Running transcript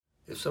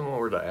If someone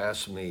were to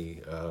ask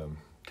me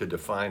to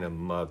define a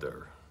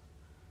mother,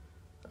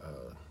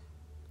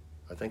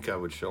 I think I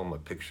would show them a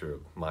picture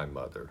of my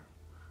mother,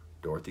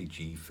 Dorothy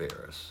G.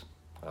 Ferris.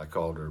 I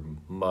called her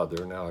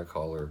mother, now I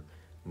call her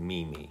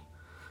Mimi.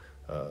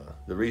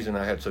 The reason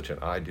I had such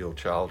an ideal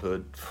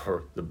childhood,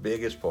 for the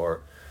biggest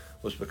part,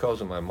 was because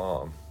of my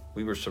mom.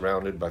 We were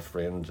surrounded by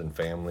friends and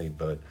family,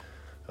 but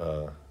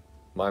uh,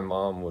 my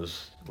mom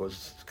was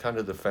kind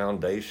of the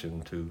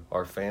foundation to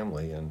our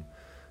family and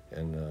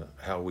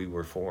how we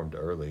were formed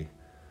early.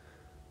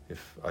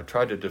 If I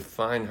tried to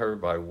define her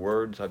by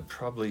words, I'd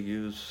probably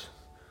use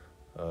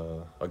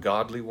a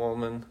godly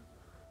woman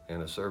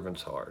and a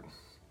servant's heart.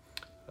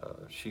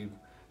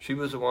 She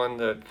was the one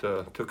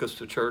that took us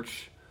to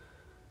church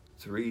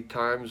 3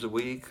 times a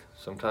week.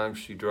 Sometimes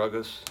she drug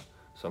us.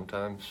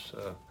 Sometimes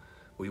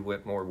we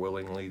went more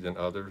willingly than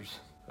others.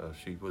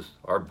 She was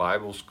our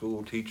Bible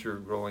school teacher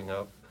growing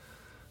up.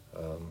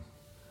 Um,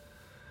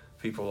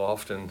 People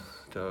often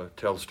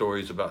tell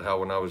stories about how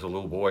when I was a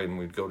little boy and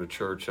we'd go to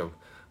church, I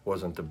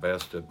wasn't the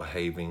best at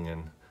behaving,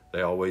 and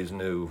they always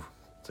knew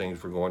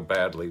things were going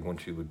badly when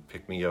she would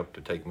pick me up to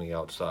take me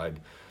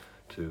outside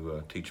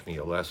to teach me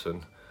a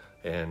lesson.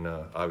 And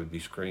I would be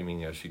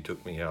screaming as she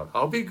took me out,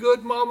 "I'll be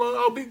good, Mama,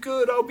 I'll be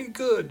good, I'll be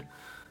good."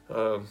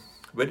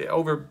 But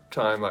over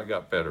time, I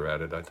got better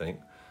at it, I think,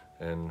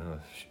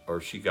 and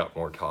or she got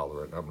more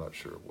tolerant. I'm not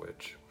sure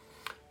which.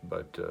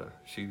 But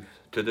she,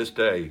 to this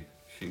day,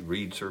 she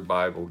reads her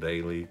Bible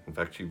daily. In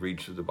fact, she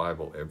reads through the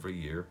Bible every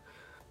year,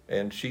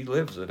 and she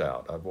lives it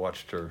out. I've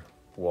watched her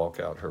walk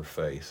out her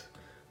faith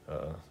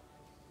uh,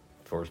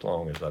 for as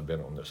long as I've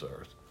been on this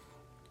earth.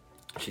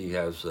 She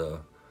has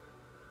a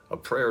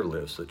prayer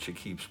list that she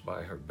keeps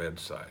by her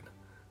bedside,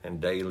 and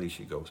daily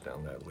she goes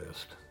down that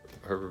list.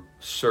 Her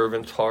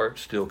servant's heart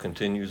still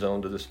continues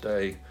on to this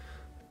day.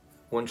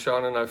 When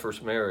Sean and I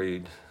first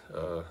married,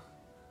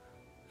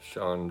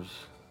 Sean's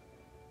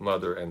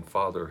mother and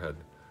father had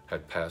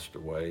passed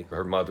away.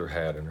 Her mother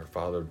had, and her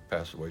father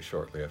passed away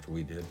shortly after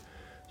we did.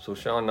 So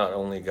Sean not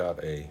only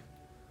got a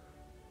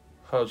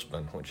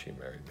husband when she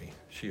married me,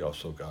 she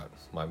also got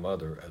my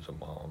mother as a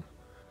mom,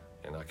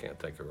 and I can't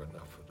thank her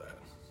enough for that.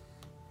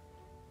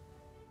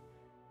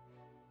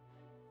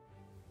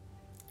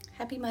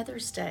 Happy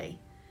Mother's Day.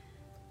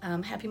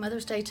 Happy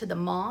Mother's Day to the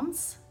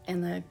moms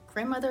and the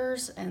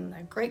grandmothers and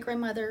the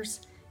great-grandmothers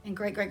and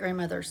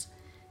great-great-grandmothers.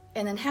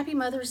 And then Happy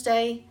Mother's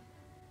Day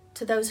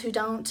to those who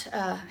don't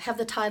have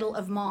the title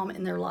of mom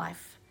in their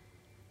life.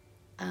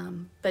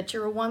 But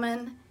you're a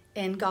woman,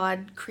 and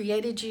God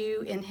created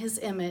you in His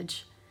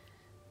image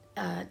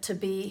to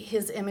be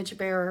His image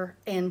bearer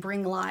and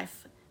bring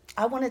life.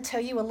 I want to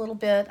tell you a little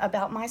bit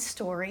about my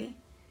story,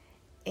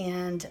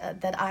 and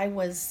that I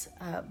was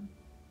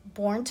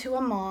born to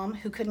a mom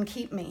who couldn't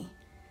keep me.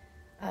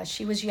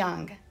 She was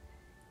young,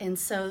 and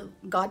so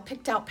God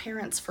picked out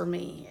parents for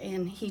me,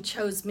 and He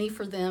chose me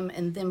for them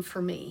and them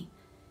for me.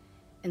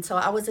 And so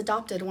I was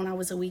adopted when I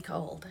was a week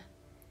old.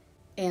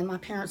 And my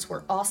parents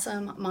were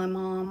awesome. My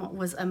mom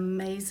was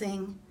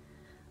amazing,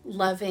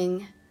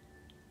 loving.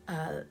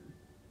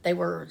 They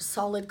were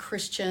solid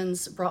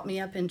Christians, brought me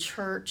up in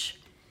church.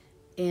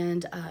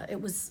 And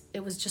it was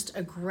just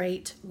a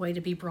great way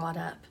to be brought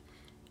up.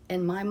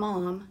 And my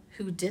mom,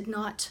 who did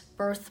not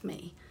birth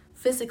me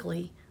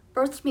physically,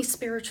 birthed me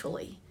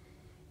spiritually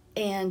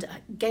and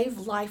gave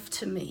life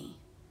to me.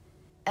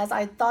 As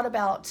I thought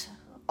about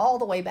all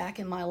the way back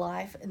in my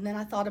life, and then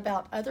I thought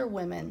about other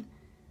women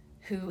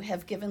who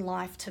have given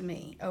life to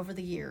me over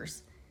the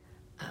years.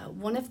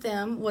 One of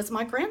them was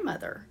my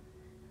grandmother.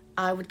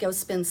 I would go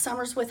spend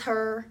summers with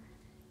her.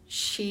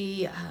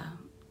 She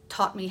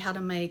taught me how to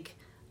make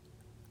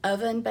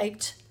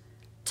oven-baked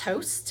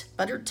toast,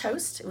 buttered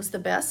toast. It was the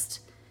best.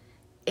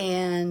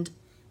 And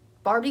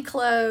Barbie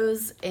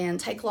clothes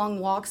and take long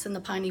walks in the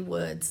piney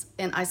woods.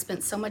 And I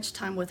spent so much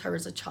time with her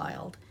as a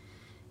child.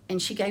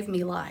 And she gave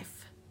me life.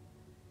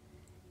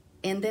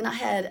 And then I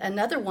had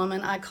another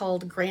woman I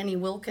called Granny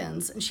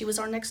Wilkins, and she was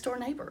our next door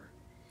neighbor.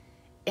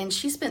 And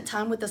she spent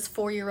time with this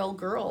 4-year-old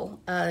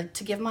girl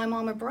to give my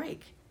mom a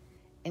break.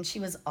 And she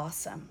was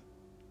awesome.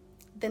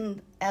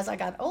 Then as I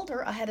got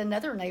older, I had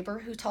another neighbor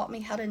who taught me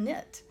how to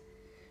knit.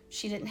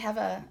 She didn't have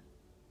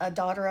a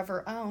daughter of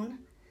her own,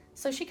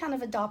 so she kind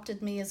of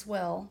adopted me as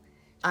well.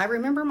 I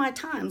remember my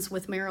times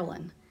with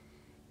Marilyn,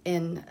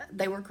 and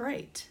they were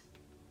great.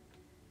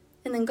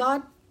 And then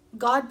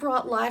God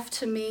brought life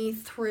to me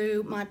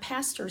through my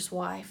pastor's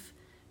wife,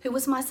 who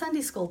was my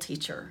Sunday school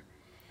teacher.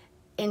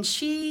 And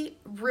she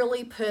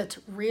really put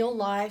real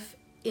life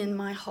in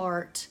my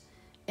heart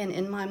and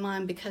in my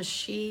mind, because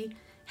she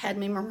had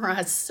me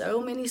memorize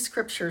so many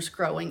scriptures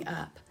growing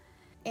up.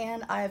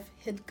 And I've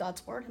hid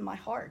God's word in my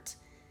heart,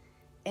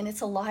 and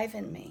it's alive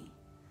in me.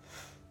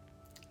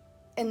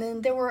 And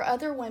then there were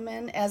other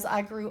women as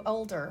I grew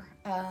older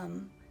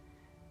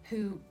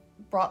who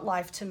brought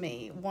life to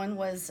me. One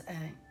was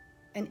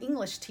an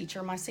English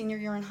teacher my senior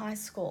year in high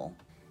school.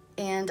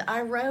 And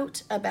I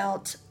wrote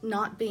about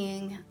not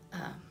being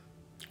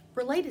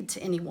related to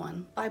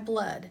anyone by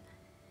blood,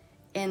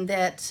 and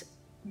that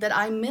that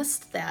I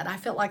missed that. I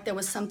felt like there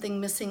was something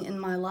missing in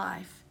my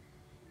life.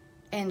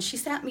 And she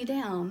sat me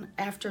down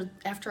after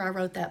I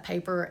wrote that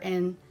paper,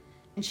 and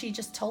she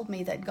just told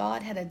me that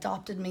God had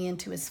adopted me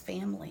into his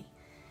family.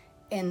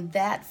 And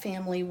that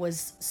family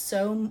was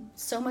so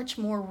much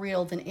more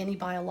real than any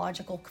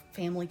biological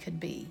family could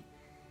be.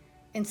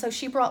 And so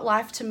she brought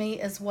life to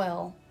me as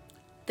well.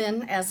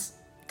 Then as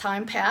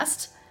time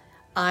passed,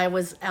 I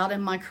was out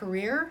in my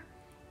career,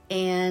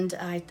 and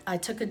I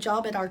took a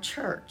job at our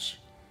church.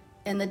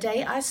 And the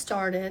day I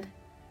started,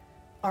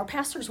 our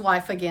pastor's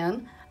wife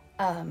again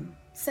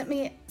sent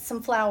me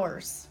some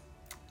flowers.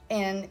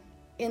 And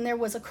in there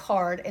was a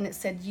card, and it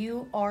said,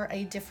 "You are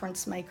a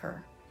difference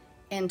maker."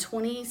 And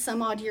 20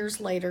 some odd years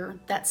later,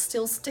 that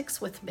still sticks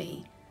with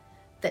me,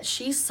 that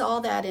she saw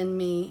that in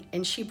me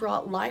and she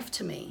brought life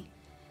to me.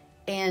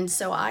 And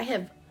so I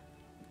have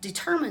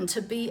determined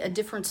to be a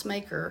difference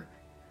maker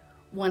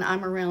when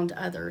I'm around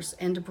others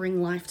and to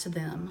bring life to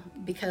them,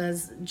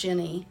 because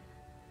Jenny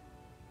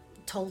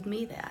told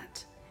me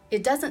that.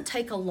 It doesn't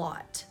take a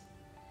lot,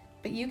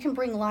 but you can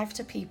bring life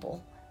to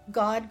people.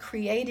 God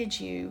created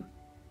you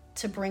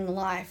to bring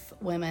life,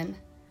 women.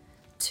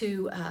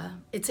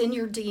 It's in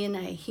your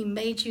DNA. He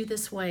made you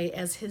this way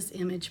as his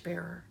image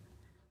bearer.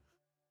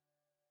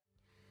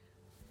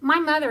 My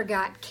mother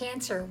got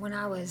cancer when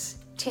I was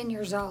 10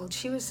 years old.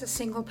 She was a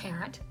single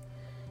parent.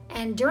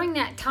 And during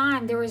that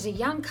time, there was a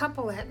young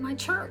couple at my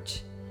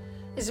church.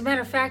 As a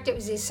matter of fact, it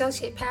was the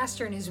associate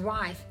pastor and his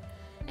wife.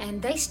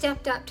 And they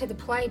stepped up to the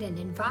plate and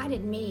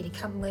invited me to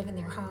come live in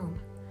their home.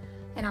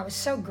 And I was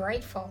so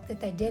grateful that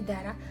they did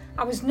that.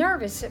 I was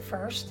nervous at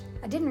first.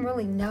 I didn't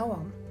really know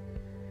them.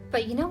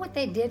 But you know what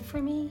they did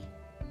for me?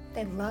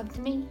 They loved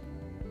me,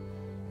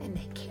 and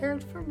they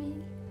cared for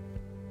me,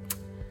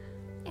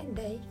 and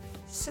they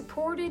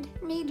supported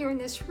me during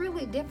this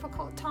really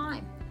difficult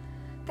time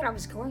that I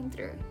was going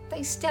through.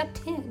 They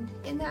stepped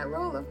in that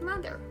role of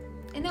mother,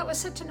 and that was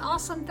such an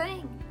awesome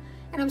thing.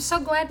 And I'm so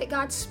glad that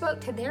God spoke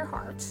to their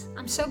hearts.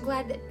 I'm so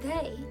glad that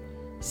they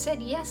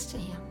said yes to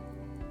him.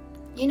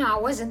 You know, I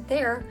wasn't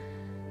there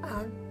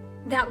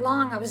that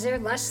long. I was there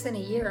less than a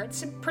year.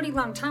 It's a pretty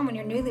long time when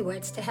you're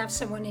newlyweds to have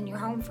someone in your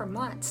home for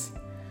months.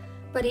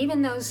 But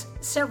even those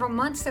several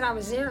months that I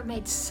was there, it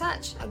made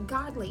such a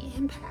godly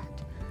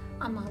impact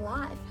on my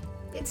life.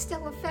 It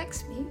still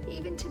affects me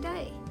even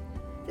today,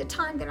 the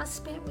time that I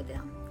spent with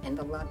them and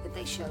the love that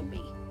they showed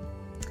me.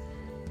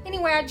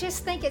 Anyway, I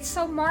just think it's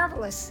so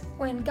marvelous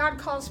when God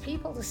calls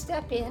people to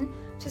step in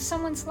to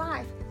someone's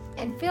life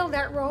and fill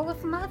that role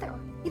of mother.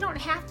 You don't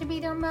have to be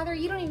their mother.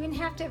 You don't even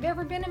have to have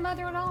ever been a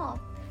mother at all.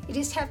 You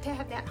just have to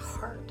have that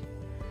heart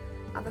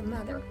of a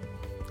mother.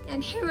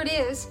 And here it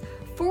is,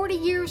 40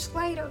 years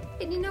later.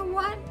 And you know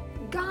what?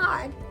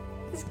 God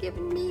has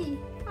given me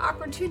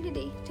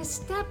opportunity to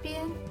step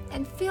in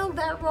and fill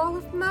that role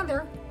of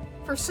mother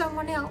for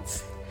someone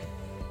else.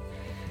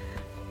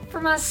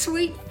 For my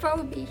sweet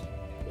Phoebe.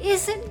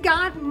 Isn't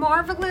God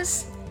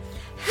marvelous?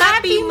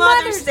 Happy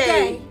Mother's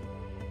Day!